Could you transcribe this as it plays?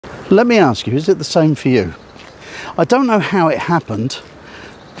Let me ask you, is it the same for you? I don't know how it happened,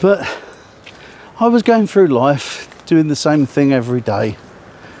 but I was going through life doing the same thing every day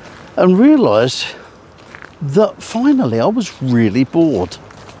and realised that finally I was really bored.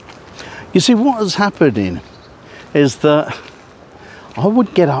 You see, what was happening is that I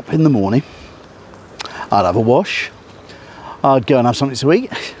would get up in the morning, I'd have a wash, I'd go and have something to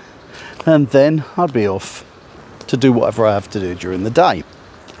eat, and then I'd be off to do whatever I have to do during the day.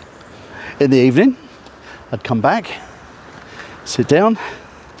 In the evening, I'd come back, sit down,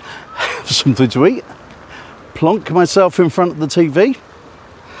 have something to eat, plonk myself in front of the TV,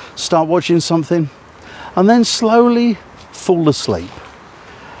 start watching something, and then slowly fall asleep.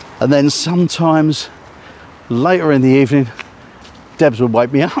 And then sometimes later in the evening, Debs would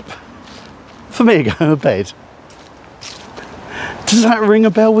wake me up for me to go to bed. Does that ring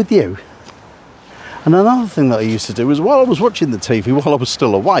a bell with you? And another thing that I used to do was, while I was watching the TV, while I was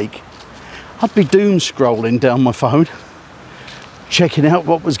still awake, I'd be doom scrolling down my phone, checking out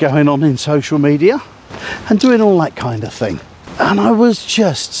what was going on in social media and doing all that kind of thing. And I was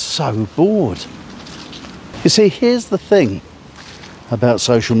just so bored. You see, here's the thing about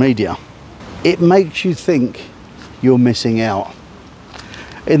social media. It makes you think you're missing out.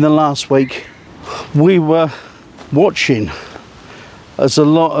 In the last week, we were watching as a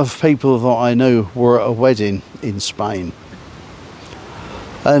lot of people that I knew were at a wedding in Spain.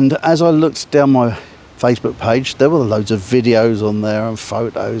 And as I looked down my Facebook page, there were loads of videos on there and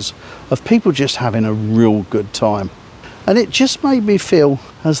photos of people just having a real good time. And it just made me feel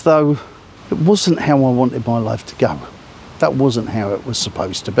as though it wasn't how I wanted my life to go. That wasn't how it was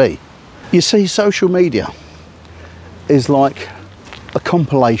supposed to be. You see, social media is like a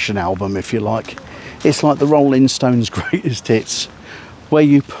compilation album, if you like. It's like the Rolling Stones' greatest hits, where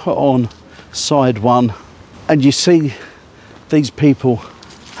you put on side one and you see these people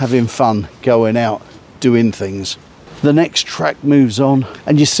having fun, going out, doing things. The next track moves on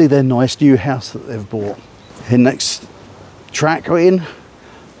and you see their nice new house that they've bought. The next track in,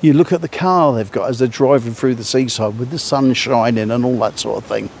 you look at the car they've got as they're driving through the seaside with the sun shining and all that sort of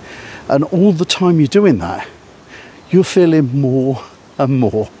thing. And all the time you're doing that, you're feeling more and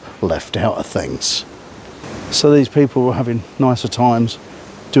more left out of things. So these people were having nicer times,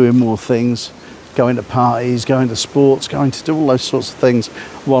 doing more things, going to parties, going to sports, going to do all those sorts of things,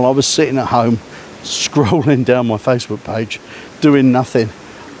 while I was sitting at home, scrolling down my Facebook page, doing nothing,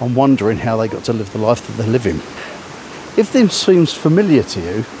 and wondering how they got to live the life that they're living. If this seems familiar to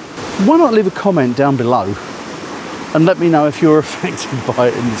you, why not leave a comment down below and let me know if you're affected by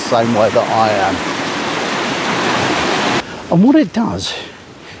it in the same way that I am. And what it does,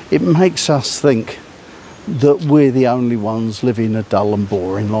 it makes us think that we're the only ones living a dull and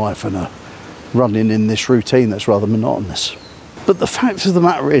boring life and are running in this routine that's rather monotonous. But the fact of the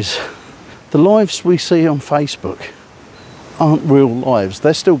matter is, the lives we see on Facebook aren't real lives.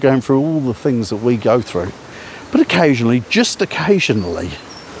 They're still going through all the things that we go through. But occasionally, just occasionally,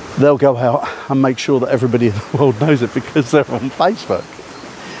 they'll go out and make sure that everybody in the world knows it because they're on Facebook.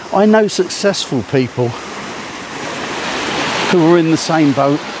 I know successful people who are in the same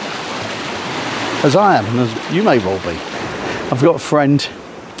boat as I am, and as you may well be. I've got a friend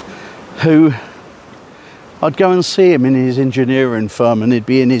who I'd go and see him in his engineering firm, and he'd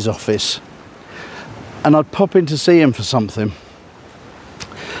be in his office, and I'd pop in to see him for something,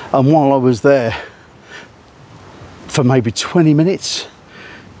 and while I was there for maybe 20 minutes,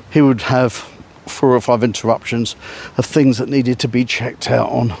 he would have 4 or 5 interruptions of things that needed to be checked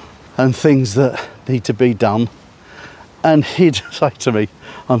out on and things that need to be done. And he'd say to me,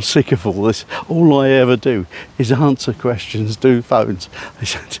 I'm sick of all this. All I ever do is answer questions, do phones.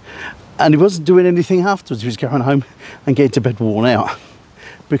 And he wasn't doing anything afterwards. He was going home and getting to bed worn out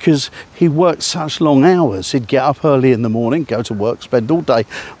because he worked such long hours. He'd get up early in the morning, go to work, spend all day,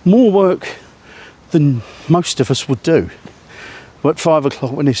 more work than most of us would do. But at 5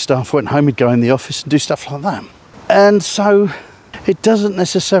 o'clock when his staff went home, he'd go in the office and do stuff like that. And so it doesn't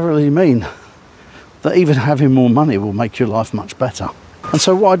necessarily mean that even having more money will make your life much better. And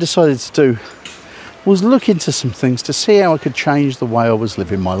so what I decided to do was look into some things to see how I could change the way I was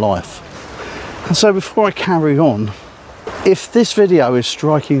living my life. And so before I carry on, if this video is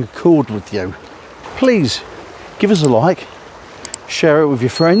striking a chord with you, please give us a like, share it with your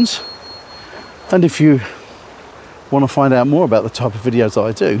friends, and if you want to find out more about the type of videos that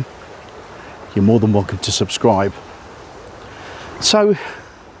I do, you're more than welcome to subscribe. So,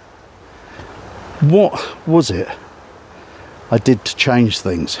 what was it I did to change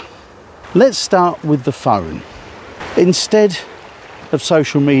things? Let's start with the phone. Instead of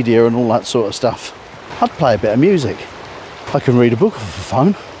social media and all that sort of stuff, I'd play a bit of music. I can read a book off the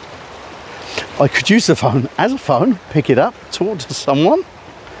phone. I could use the phone as a phone, pick it up, talk to someone.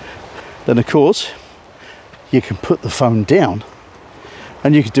 Then of course, you can put the phone down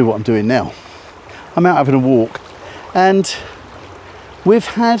and you can do what I'm doing now. I'm out having a walk and we've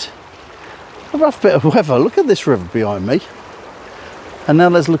had a rough bit of weather. Look at this river behind me. And now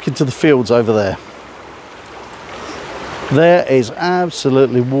let's look into the fields over there. There is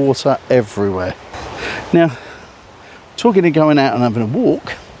absolutely water everywhere. Now, talking of going out and having a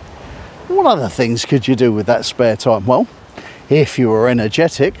walk, what other things could you do with that spare time? Well, if you were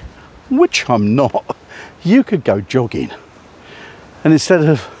energetic, which I'm not, you could go jogging. And instead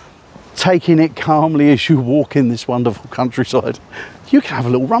of taking it calmly as you walk in this wonderful countryside, you can have a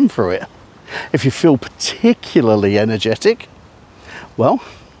little run through it. If you feel particularly energetic, well,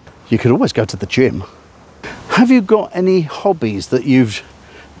 you could always go to the gym. Have you got any hobbies that you've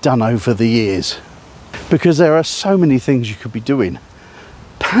done over the years? Because there are so many things you could be doing.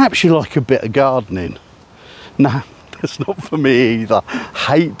 Perhaps you like a bit of gardening. Nah, that's not for me either.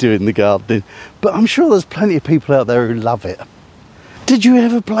 Hate doing the gardening, but I'm sure there's plenty of people out there who love it. Did you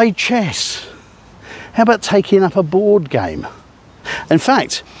ever play chess? How about taking up a board game? In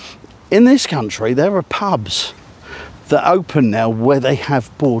fact, in this country, there are pubs that open now where they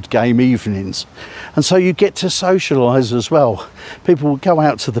have board game evenings. And so you get to socialise as well. People will go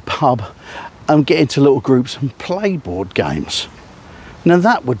out to the pub and get into little groups and play board games. Now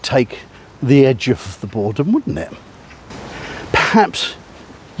that would take the edge off the boredom, wouldn't it? Perhaps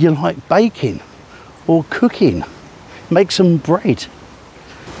you like baking or cooking, make some bread.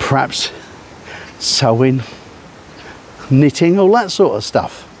 Perhaps sewing, knitting, all that sort of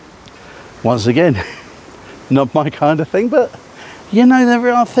stuff. Once again, not my kind of thing, but you know,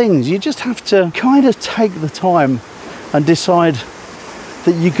 there are things you just have to kind of take the time and decide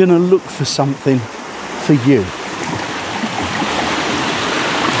that you're going to look for something for you.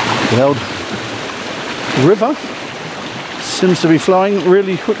 The old river seems to be flowing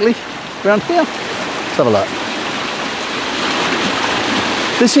really quickly around here. Let's have a look.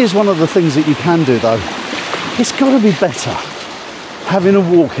 This is one of the things that you can do though. It's got to be better having a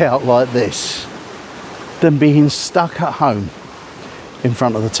walk out like this than being stuck at home in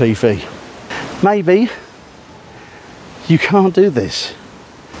front of the TV. Maybe you can't do this.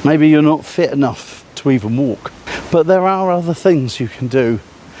 Maybe you're not fit enough to even walk, but there are other things you can do.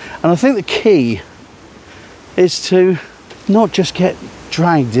 And I think the key is to not just get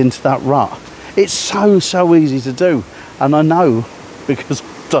dragged into that rut. It's so easy to do. And I know because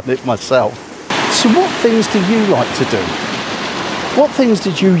I've done it myself. So what things do you like to do? What things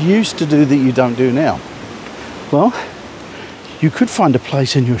did you used to do that you don't do now? Well, you could find a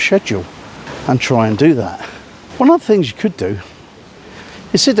place in your schedule and try and do that. One of the things you could do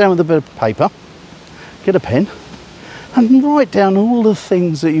is sit down with a bit of paper, get a pen, and write down all the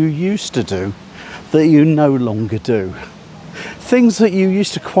things that you used to do that you no longer do. Things that you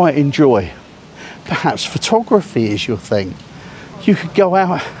used to quite enjoy. Perhaps photography is your thing. You could go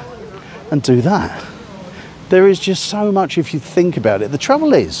out and do that. There is just so much if you think about it. The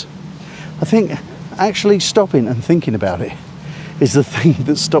trouble is, I think actually stopping and thinking about it is the thing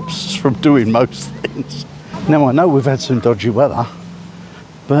that stops us from doing most things. Now I know we've had some dodgy weather,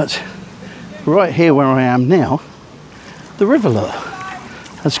 but right here where I am now, the river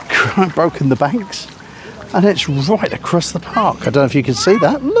has broken the banks and it's right across the park. I don't know if you can see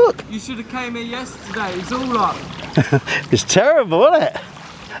that. Look! You should have came here yesterday, it's all up. It's terrible, isn't it?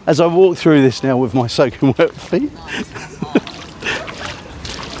 As I walk through this now with my soaking wet feet.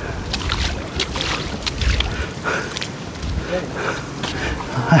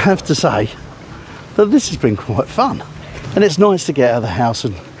 I have to say that this has been quite fun. And it's nice to get out of the house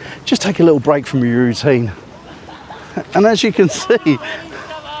and just take a little break from your routine. And as you can see,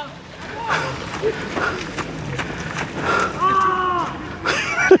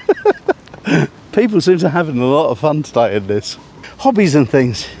 people seem to be having a lot of fun today in this. Hobbies and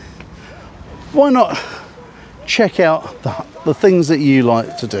things. Why not check out the things that you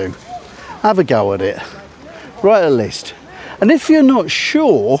like to do? Have a go at it. Write a list. And if you're not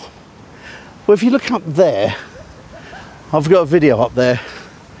sure, well, if you look up there, I've got a video up there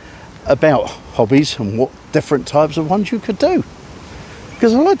about hobbies and what different types of ones you could do.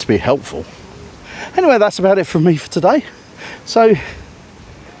 Because I like to be helpful. Anyway, that's about it from me for today. So,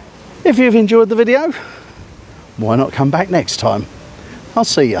 if you've enjoyed the video, why not come back next time? I'll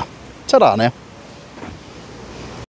see ya. Ta-da now.